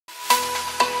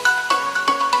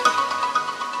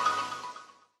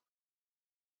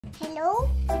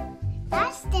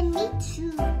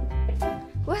two.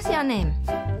 What's your name?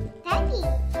 Daddy.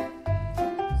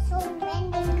 So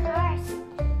many cars.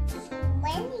 So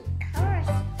many cars.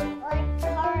 What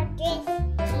car this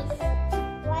is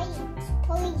white?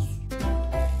 Police.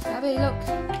 Darby, look.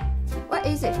 What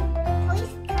is it?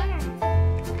 Police car.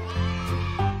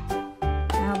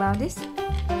 How about this?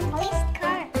 Police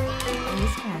car.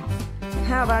 Police car.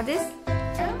 How about this?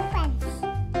 Ambulance.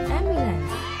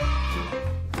 Ambulance.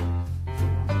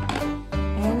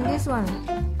 And this one.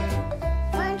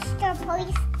 Monster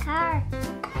police car.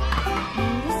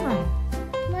 And this one.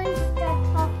 Monster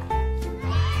truck.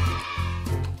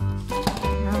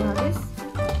 How about this?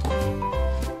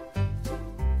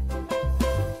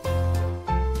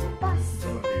 Bus.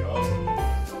 That would be awesome.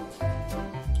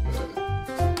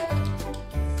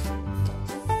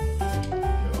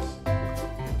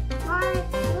 Car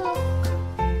truck.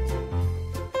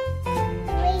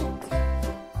 Wait.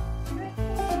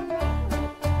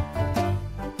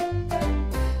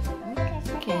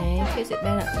 Okay, fix it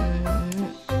better.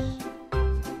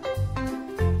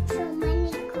 So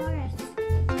many cars.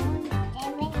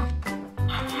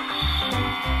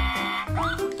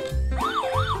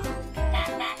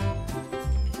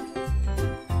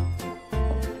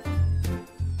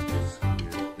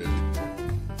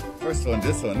 First one,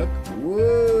 this one, look.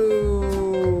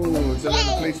 Whoa! It's a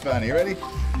little police van. Are you ready?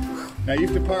 Now you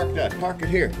have to park that. Park it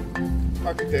here.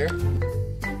 Park it there.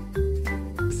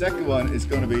 The second one is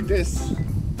going to be this.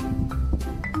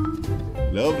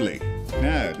 Lovely.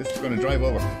 Now, this is going to drive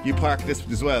over. You park this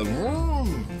as well.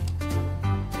 Vroom.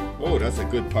 Oh, that's a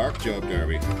good park job,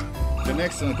 Darby. The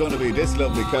next one is going to be this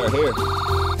lovely car here.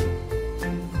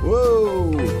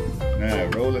 Whoa! Now,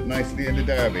 roll it nicely into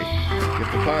Darby. You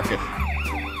have to park it.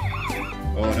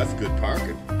 Oh, that's good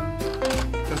parking.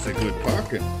 That's a good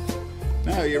parking.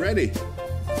 Now, are you ready?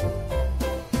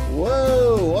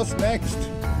 Whoa, what's next?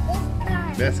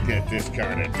 Let's get this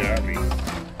car to Darby.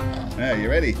 Now, you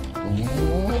ready?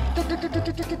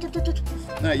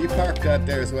 Now, you park that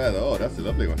there as well. Oh, that's a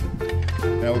lovely one.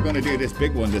 Now, we're going to do this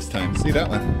big one this time. See that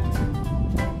one?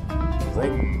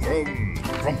 Vroom, vroom,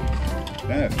 vroom.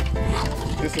 Now,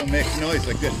 this one makes noise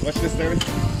like this. Watch this, Darby.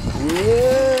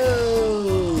 Whoa!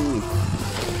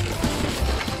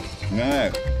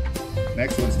 Now,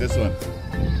 next one's this one.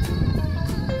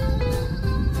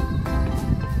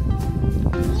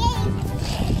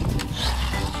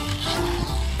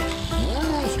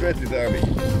 Straight to Darby.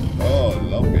 Oh,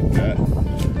 look at that.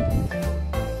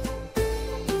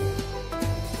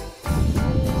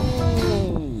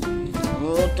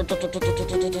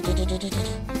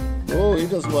 Oh, he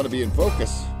doesn't want to be in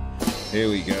focus. Here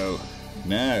we go.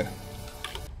 Now,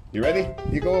 you ready?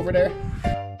 You go over there.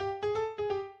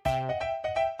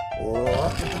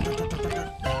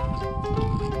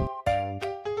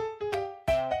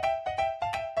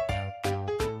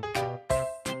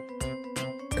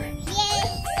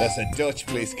 That's a Dutch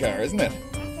police car, isn't it?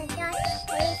 That's a Dutch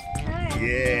police car.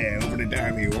 Yeah, over to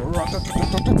Darby.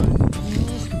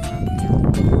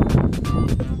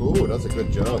 Oh, that's a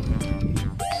good job.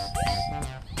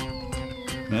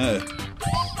 Now,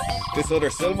 this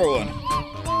other silver one. That's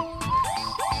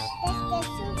the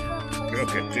super police.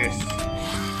 Look at this.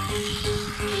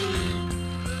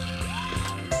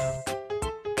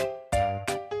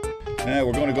 Now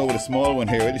we're going to go with a small one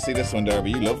here. Where do you see this one, Darby?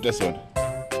 You love this one.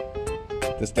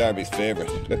 This Darby's favourite.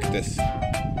 Look at this.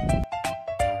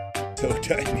 So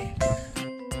tiny.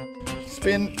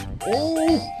 Spin.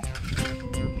 Oh!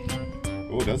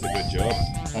 Oh, that's a good job.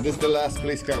 And this is the last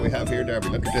police car we have here, Darby.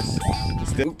 Look at this.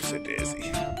 Oops, a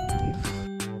daisy.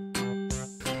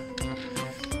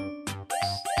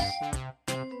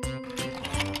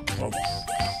 Oh.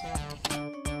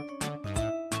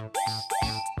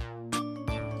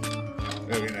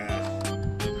 Look at that.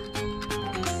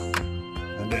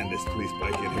 And then this police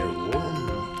bike in here.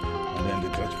 Whoa. And then the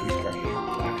Dutch police car here.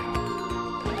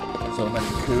 Wow. So many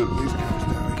cool police cars,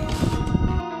 Darby.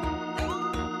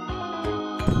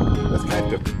 Let's count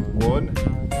them. 1,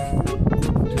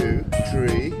 2,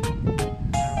 3,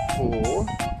 4,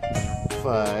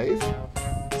 5,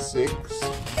 6,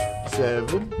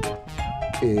 7,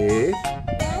 8,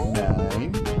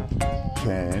 9,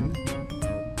 10,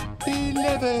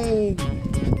 11.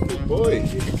 Good boy,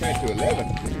 you can count to 11.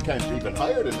 You can count even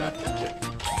higher than that, can't you?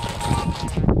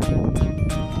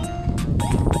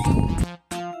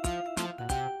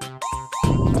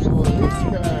 Police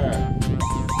car.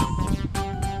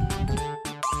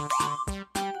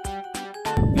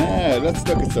 Now, let's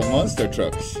look at some monster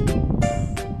trucks.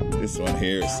 This one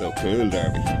here is so cool,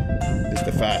 Darby. It's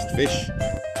the fast fish.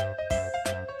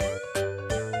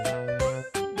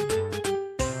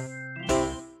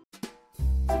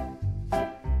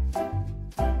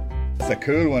 a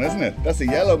cool one, isn't it? That's a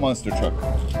yellow monster truck.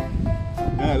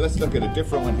 Now let's look at a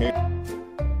different one here.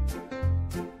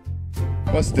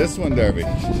 What's this one, Darby?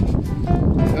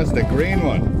 That's the green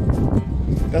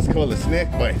one. That's called a snake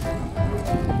bite.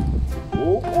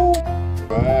 Oh, oh.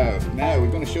 Wow. Now we're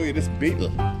going to show you this beetle.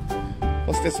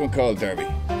 What's this one called, Darby?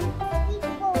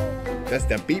 That's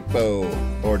the beepo,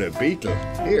 or the beetle.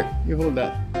 Here, you hold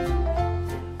that.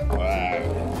 Wow.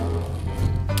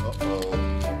 Uh-oh.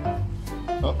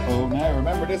 Uh-oh. Now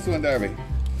remember this one, Darby.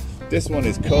 This one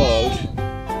is called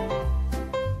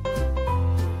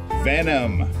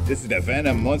Venom. This is the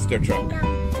Venom monster truck.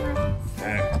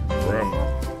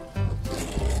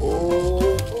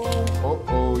 Oh.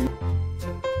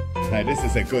 Now this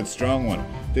is a good strong one.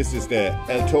 This is the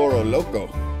El Toro Loco.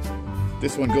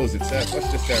 This one goes itself.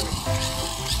 Watch this, Darby.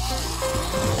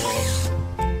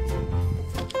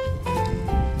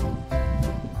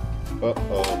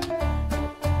 Uh-oh.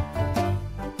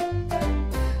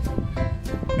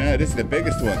 Now this is the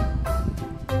biggest one.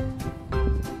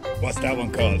 What's that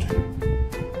one called?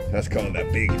 That's called a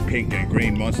big pink and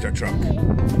green monster truck.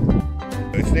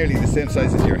 It's nearly the same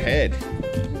size as your head.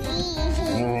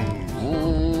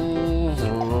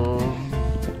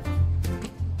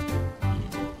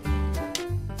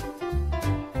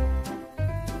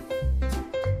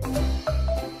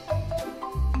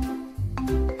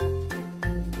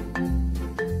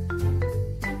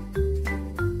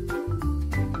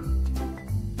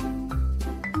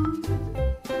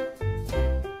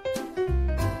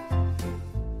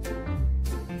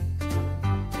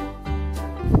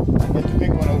 Get the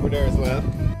big one over there as well.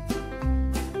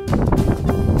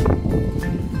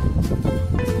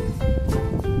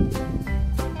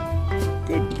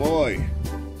 Good boy.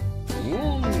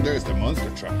 There's the monster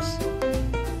trucks.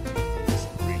 There's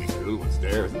some really cool ones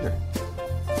there, isn't there?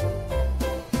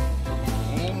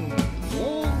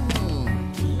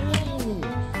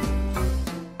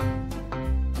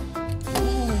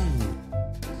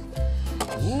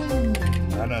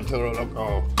 And until look,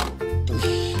 oh.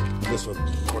 This one.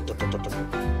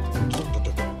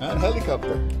 And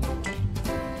helicopter. I'm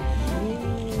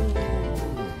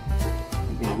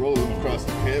going to roll them across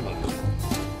the table.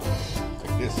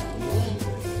 Like this.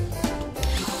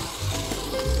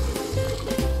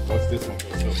 What's this one go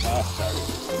so fast, Darby?